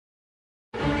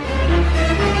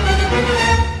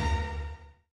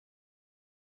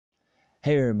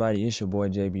Hey everybody, it's your boy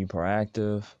JB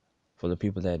Proactive for the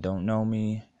people that don't know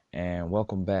me, and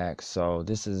welcome back. So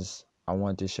I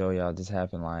wanted to show y'all, this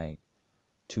happened like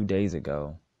 2 days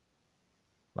ago,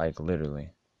 like literally.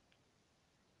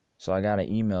 So I got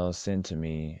an email sent to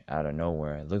me out of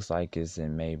nowhere. It looks like it's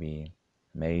in maybe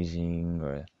Beijing,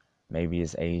 or maybe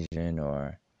it's Asian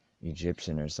or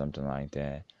Egyptian or something like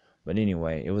that. But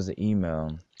anyway, it was an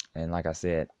email, and like I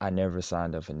said, I never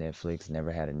signed up for Netflix,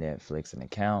 never had a Netflix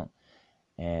account,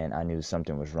 and I knew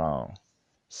something was wrong.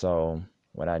 So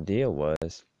what I did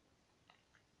was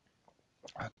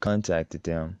I contacted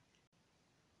them.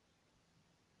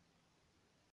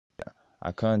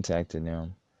 I contacted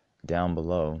them down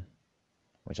below,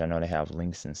 which I know they have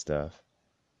links and stuff,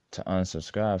 to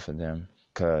unsubscribe for them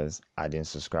because I didn't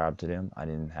subscribe to them. I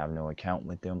didn't have no account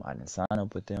with them. I didn't sign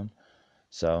up with them.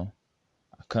 So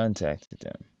I contacted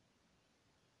them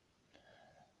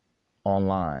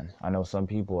online. I know some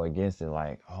people are against it,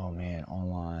 like, oh man,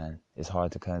 online, it's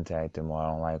hard to contact them, or I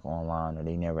don't like online, or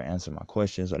they never answer my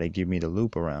questions, or they give me the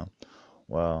loop around.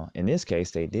 Well, in this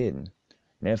case, they didn't.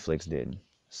 Netflix didn't.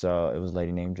 So it was a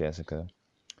lady named Jessica.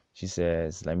 She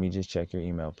says, let me just check your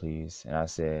email, please. And I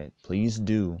said, please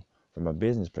do, from a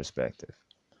business perspective.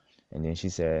 And then she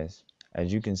says,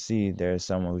 as you can see, there's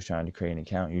someone who's trying to create an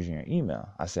account using your email.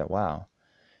 I said, wow.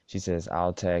 She says,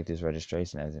 I'll tag this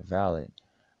registration as invalid.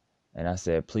 And I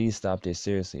said, please stop this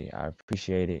seriously. I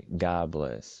appreciate it. God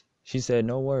bless. She said,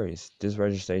 no worries. This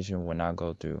registration will not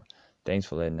go through. Thanks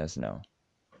for letting us know.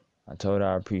 I told her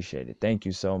I appreciate it. Thank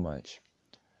you so much.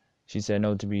 She said,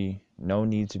 no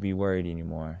need to be worried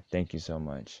anymore. Thank you so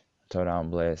much. I told her I'm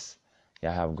blessed.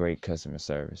 Y'all have great customer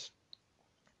service.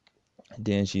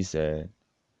 Then she said,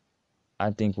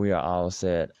 I think we are all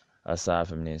set aside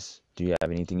from this. Do you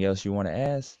have anything else you want to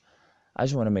ask? I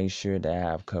just want to make sure that I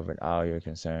have covered all your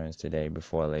concerns today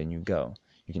before letting you go.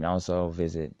 You can also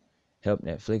visit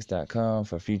helpnetflix.com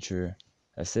for future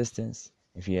assistance.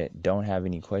 If you don't have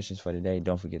any questions for today,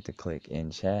 don't forget to click in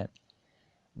chat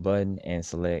button and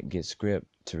select get script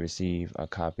to receive a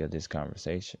copy of this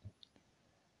conversation.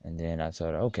 And then I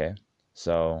told her, okay.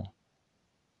 So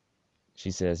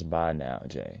she says, bye now,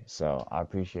 Jay. So I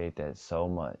appreciate that so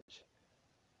much.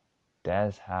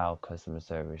 That's how customer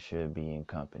service should be in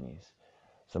companies.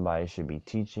 Somebody should be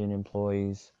teaching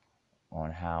employees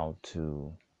on how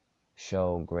to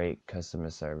show great customer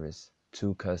service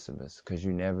to customers, because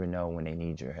you never know when they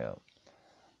need your help.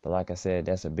 But like I said,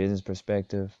 that's a business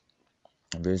perspective,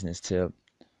 a business tip.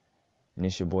 And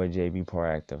it's your boy JB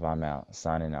Proactive. I'm out,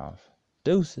 signing off.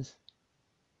 Deuces.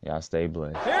 Y'all stay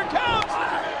blessed. Here it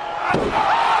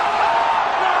comes!